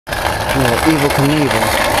Little Evel Knievel.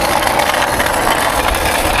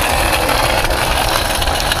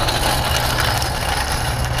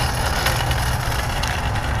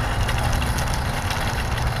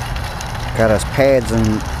 Got his pads and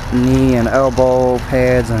knee and elbow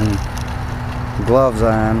pads and gloves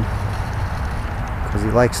on because he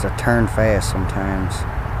likes to turn fast sometimes.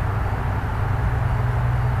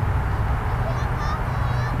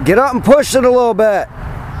 Get up and push it a little bit.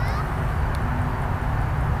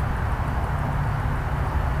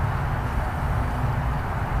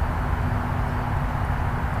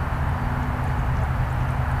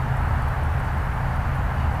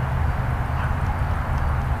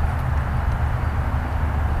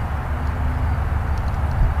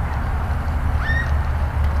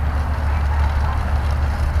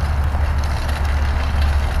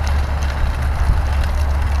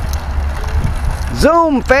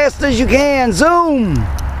 Zoom fast as you can. Zoom.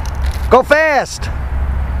 Go fast.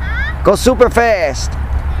 Go super fast.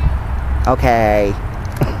 Okay.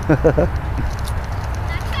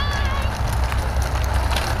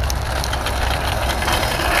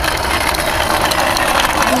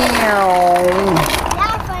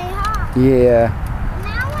 Yeah.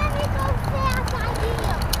 Now let me go fast,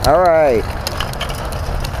 I will. All right.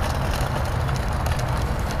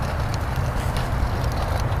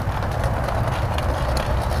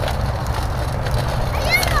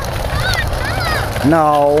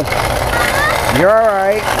 No. You're all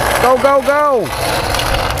right. Go, go, go.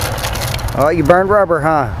 Oh, you burned rubber,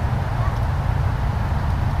 huh?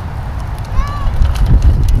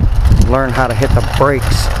 Learn how to hit the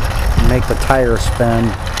brakes and make the tire spin.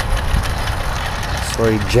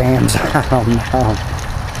 So he jams on them now.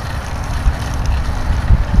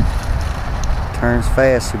 Turns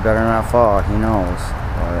fast, you better not fall. He knows,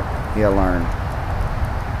 but he'll learn.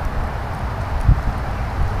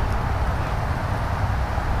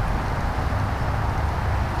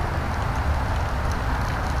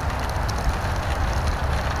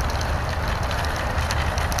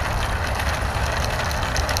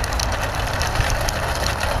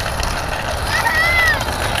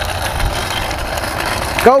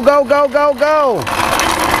 Go, go, go, go, go!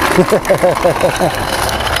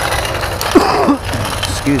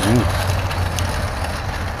 Excuse me.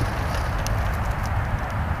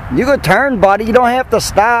 You could turn, buddy. You don't have to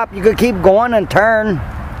stop. You could keep going and turn.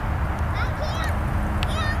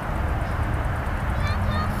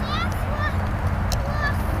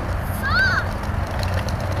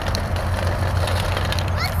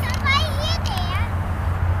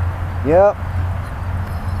 Yep.